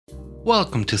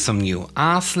Welcome to some new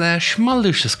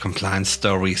r/malicious compliance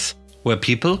stories, where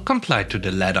people comply to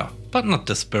the letter, but not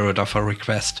the spirit of a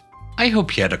request. I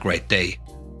hope you had a great day.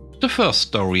 The first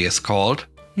story is called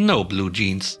No Blue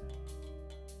Jeans.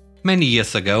 Many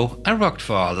years ago, I worked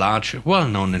for a large,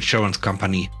 well-known insurance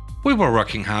company. We were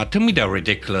working hard to meet a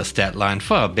ridiculous deadline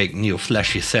for a big new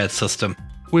flashy sales system.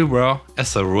 We were,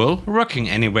 as a rule, working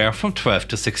anywhere from 12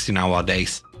 to 16-hour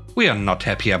days. We are not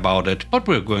happy about it, but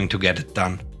we're going to get it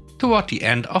done. Toward the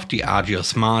end of the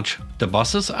arduous march, the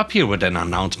bosses appear with an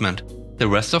announcement. The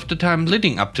rest of the time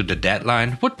leading up to the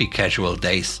deadline would be casual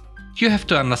days. You have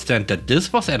to understand that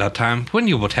this was at a time when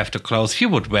you would have the clothes you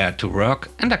would wear to work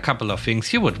and a couple of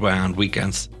things you would wear on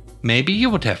weekends. Maybe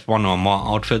you would have one or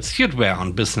more outfits you'd wear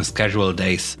on business casual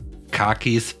days.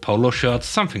 Khakis, polo shirts,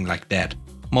 something like that.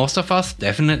 Most of us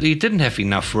definitely didn't have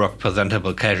enough work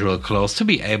presentable casual clothes to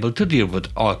be able to deal with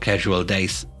all casual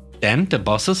days. Then the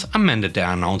bosses amended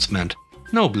their announcement.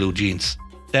 No blue jeans.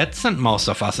 That sent most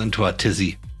of us into a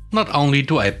tizzy. Not only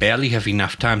do I barely have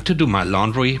enough time to do my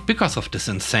laundry because of this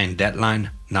insane deadline,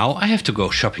 now I have to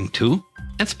go shopping too?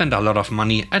 And spend a lot of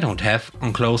money I don't have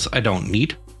on clothes I don't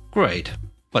need? Great.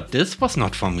 But this was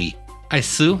not for me. I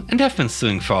sue and have been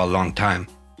suing for a long time.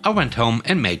 I went home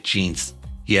and made jeans.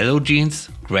 Yellow jeans,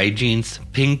 grey jeans,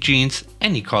 pink jeans,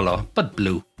 any color but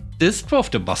blue. This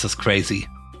drove the bosses crazy.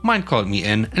 Mine called me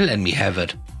in and let me have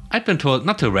it. I'd been told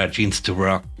not to wear jeans to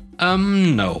work.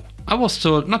 No. I was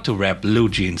told not to wear blue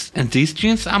jeans, and these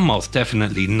jeans are most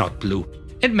definitely not blue.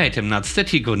 It made him nuts that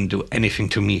he couldn't do anything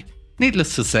to me.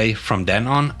 Needless to say, from then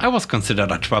on, I was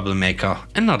considered a troublemaker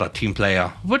and not a team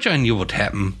player, which I knew would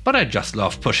happen, but I just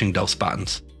loved pushing those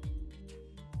buttons.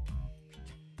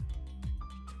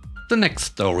 The next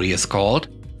story is called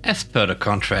As Per the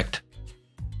Contract.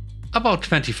 About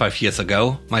 25 years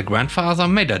ago, my grandfather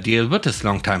made a deal with his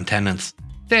longtime tenants.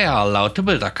 They are allowed to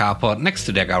build a carport next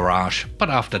to their garage, but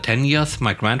after 10 years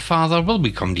my grandfather will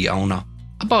become the owner.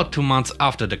 About 2 months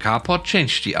after the carport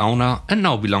changed the owner and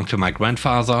now belong to my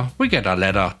grandfather, we get a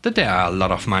letter that there are a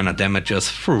lot of minor damages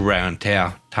through wear and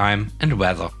tear, time and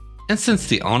weather. And since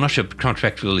the ownership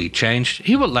contractually changed,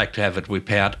 he would like to have it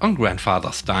repaired on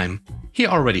grandfather's dime. He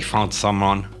already found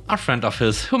someone, a friend of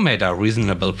his, who made a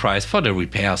reasonable price for the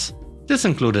repairs. This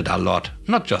included a lot,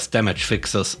 not just damage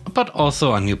fixes, but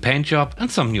also a new paint job and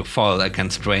some new foil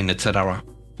against rain, etc.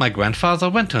 My grandfather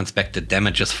went to inspect the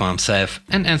damages for himself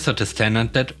and answered his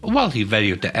tenant that while he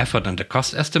valued the effort and the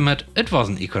cost estimate, it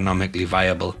wasn't economically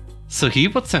viable. So he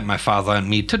would send my father and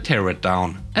me to tear it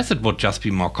down, as it would just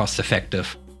be more cost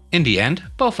effective. In the end,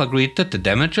 both agreed that the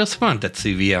damages weren't that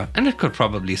severe and it could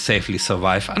probably safely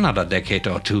survive another decade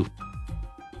or two.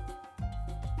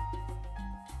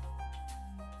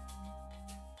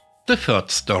 The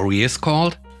third story is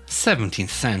called 17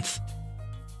 cents.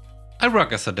 I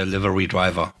work as a delivery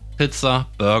driver. Pizza,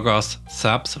 burgers,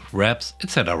 subs, wraps,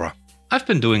 etc. I've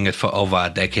been doing it for over a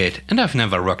decade and I've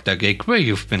never worked a gig where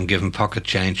you've been given pocket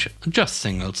change, just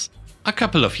singles. A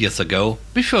couple of years ago,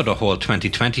 before the whole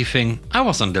 2020 thing, I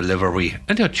was on delivery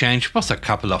and her change was a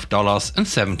couple of dollars and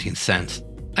 17 cents.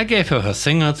 I gave her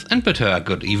singles and bid her a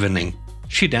good evening.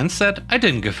 She then said I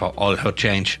didn't give her all her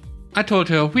change. I told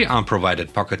her we aren't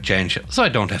provided pocket change, so I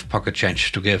don't have pocket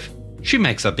change to give. She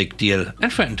makes a big deal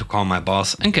and threatened to call my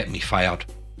boss and get me fired.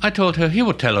 I told her he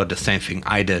would tell her the same thing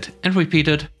I did and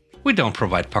repeated, we don't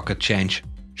provide pocket change.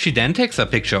 She then takes a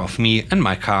picture of me and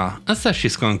my car and says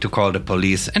she's going to call the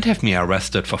police and have me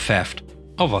arrested for theft.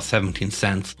 Over 17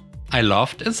 cents. I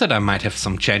laughed and said I might have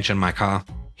some change in my car.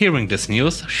 Hearing this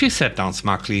news, she sat down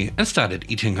smugly and started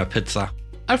eating her pizza.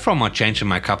 I throw my change in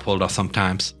my cup holder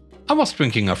sometimes. I was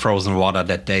drinking a frozen water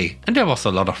that day and there was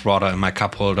a lot of water in my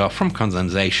cup holder from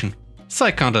condensation. So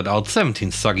I counted out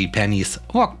 17 soggy pennies,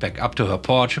 walked back up to her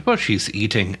porch where she's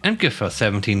eating and give her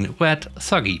 17 wet,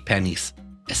 soggy pennies.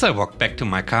 As I walked back to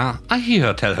my car, I hear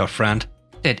her tell her friend,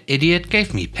 "That idiot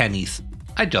gave me pennies."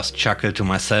 I just chuckled to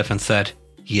myself and said,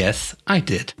 "Yes, I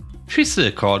did." She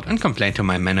still called and complained to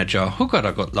my manager, who got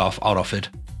a good laugh out of it.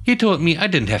 He told me I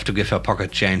didn't have to give her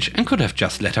pocket change and could have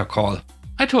just let her call.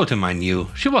 I told him I knew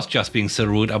she was just being so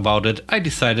rude about it. I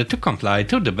decided to comply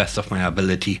to the best of my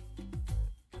ability.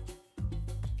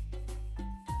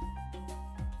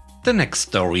 The next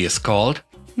story is called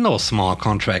No Small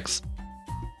Contracts.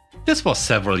 This was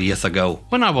several years ago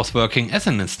when I was working as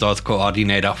an installs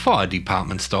coordinator for a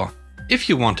department store. If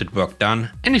you wanted work done,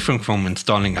 anything from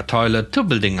installing a toilet to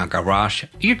building a garage,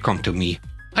 you'd come to me.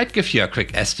 I'd give you a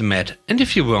quick estimate, and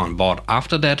if you were on board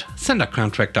after that, send a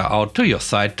contractor out to your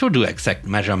site to do exact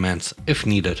measurements if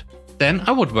needed. Then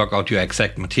I would work out your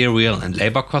exact material and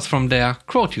labor costs from there,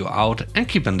 quote you out and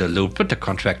keep in the loop with the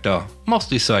contractor,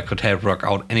 mostly so I could help work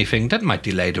out anything that might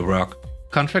delay the work.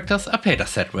 Contractors are paid a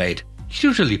set rate,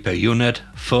 usually per unit,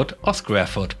 foot or square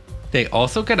foot. They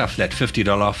also get a flat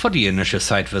 $50 for the initial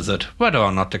site visit, whether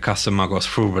or not the customer goes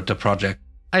through with the project.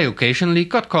 I occasionally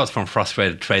got calls from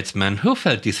frustrated tradesmen who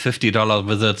felt these $50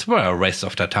 visits were a waste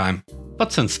of their time.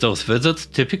 But since those visits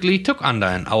typically took under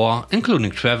an hour,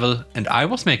 including travel, and I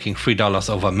was making $3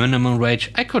 over minimum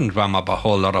wage, I couldn't drum up a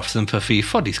whole lot of sympathy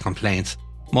for these complaints.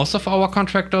 Most of our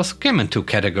contractors came in two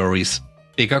categories.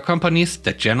 Bigger companies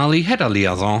that generally had a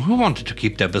liaison who wanted to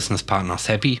keep their business partners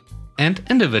happy, and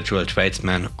individual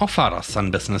tradesmen or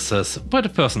father-son businesses where the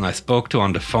person I spoke to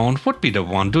on the phone would be the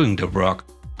one doing the work.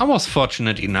 I was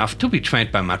fortunate enough to be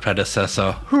trained by my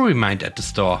predecessor, who remained at the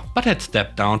store but had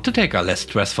stepped down to take a less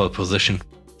stressful position,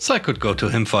 so I could go to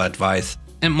him for advice.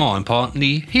 And more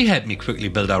importantly, he helped me quickly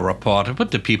build a rapport with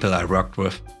the people I worked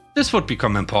with. This would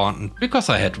become important because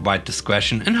I had wide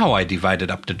discretion in how I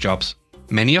divided up the jobs.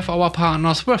 Many of our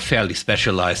partners were fairly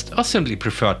specialized or simply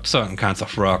preferred certain kinds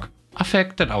of work, a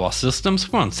fact that our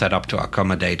systems weren't set up to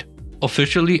accommodate.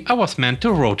 Officially, I was meant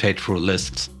to rotate through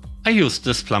lists. I used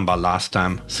this plumber last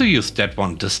time, so used that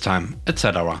one this time,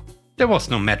 etc. There was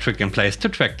no metric in place to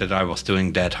track that I was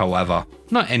doing that, however,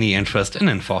 nor any interest in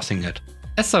enforcing it.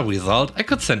 As a result, I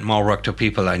could send more work to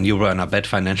people I knew were in a bad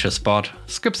financial spot,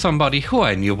 skip somebody who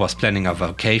I knew was planning a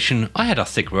vacation or had a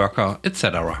sick worker,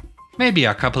 etc. Maybe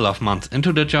a couple of months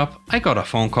into the job, I got a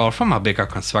phone call from a bigger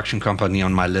construction company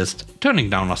on my list,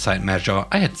 turning down a site measure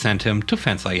I had sent him to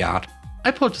fence a yard. I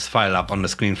pulled his file up on the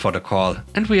screen for the call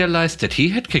and realized that he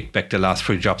had kicked back the last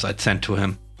 3 jobs I'd sent to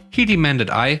him. He demanded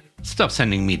I stop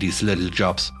sending me these little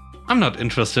jobs. I'm not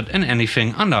interested in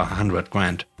anything under 100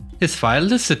 grand. His file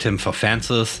listed him for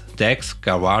fences, decks,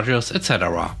 garages,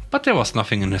 etc. But there was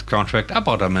nothing in his contract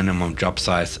about a minimum job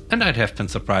size, and I'd have been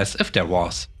surprised if there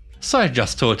was. So I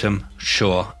just told him,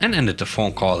 sure, and ended the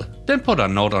phone call, then put a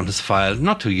note on his file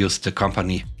not to use the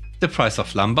company. The price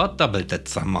of lumber doubled that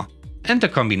summer. And the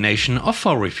combination of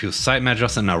 4 refused site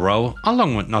measures in a row,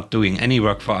 along with not doing any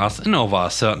work for us in over a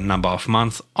certain number of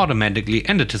months, automatically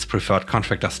ended his preferred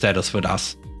contractor status with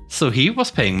us. So he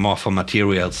was paying more for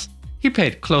materials. He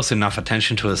paid close enough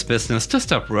attention to his business to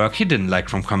stop work he didn't like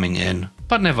from coming in,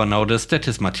 but never noticed that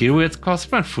his materials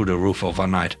costs went through the roof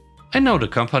overnight. I know the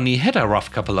company had a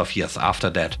rough couple of years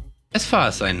after that. As far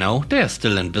as I know, they are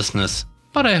still in business.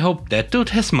 But I hope that dude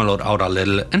has mellowed out a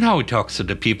little in how he talks to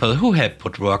the people who help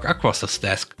put work across his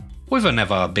desk. We were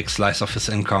never a big slice of his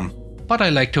income, but I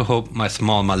like to hope my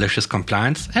small malicious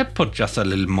compliance helped put just a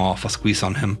little more of a squeeze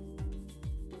on him.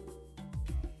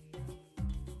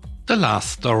 The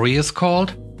last story is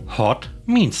called Hot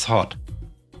Means Hot.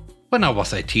 When I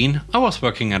was 18, I was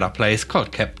working at a place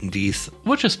called Captain D's,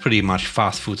 which is pretty much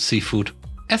fast food seafood.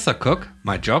 As a cook,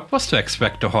 my job was to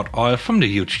extract the hot oil from the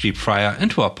huge deep fryer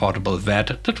into a portable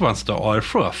vat that runs the oil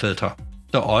through a filter.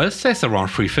 The oil stays around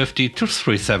 350 to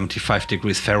 375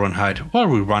 degrees Fahrenheit while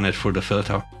we run it through the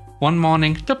filter. One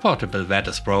morning, the portable vat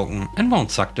is broken and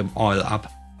won't suck the oil up.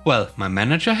 Well, my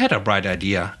manager had a bright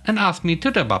idea and asked me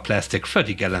to dab a plastic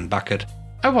 30-gallon bucket.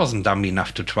 I wasn't dumb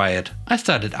enough to try it. I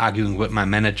started arguing with my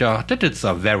manager that it's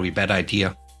a very bad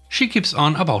idea. She keeps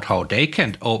on about how they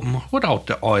can't open without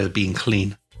the oil being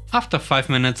clean. After 5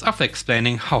 minutes of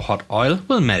explaining how hot oil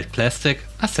will melt plastic,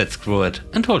 I said screw it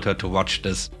and told her to watch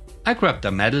this. I grabbed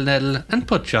a metal ladle and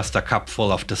put just a cup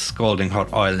full of this scalding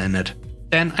hot oil in it.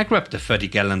 Then I grabbed the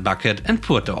 30-gallon bucket and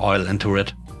poured the oil into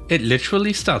it. It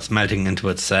literally starts melting into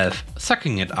itself,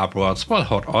 sucking it upwards while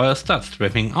hot oil starts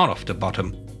dripping out of the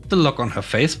bottom. The look on her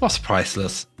face was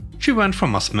priceless. She went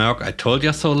from a smirk I told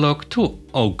ya so look to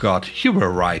oh god, you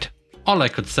were right. All I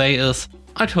could say is,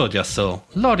 I told ya so,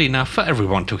 loud enough for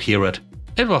everyone to hear it.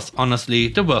 It was honestly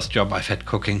the worst job I've had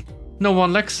cooking. No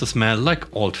one likes to smell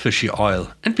like old fishy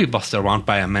oil and be bossed around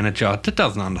by a manager that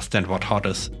doesn't understand what hot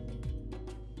is.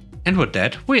 And with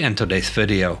that, we end today's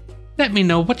video. Let me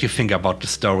know what you think about the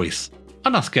stories.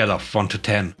 On a scale of 1 to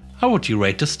 10, how would you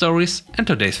rate the stories and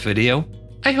today's video?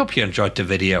 I hope you enjoyed the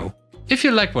video. If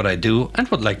you like what I do and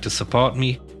would like to support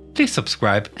me, please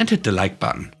subscribe and hit the like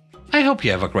button. I hope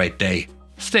you have a great day.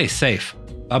 Stay safe.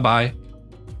 Bye bye.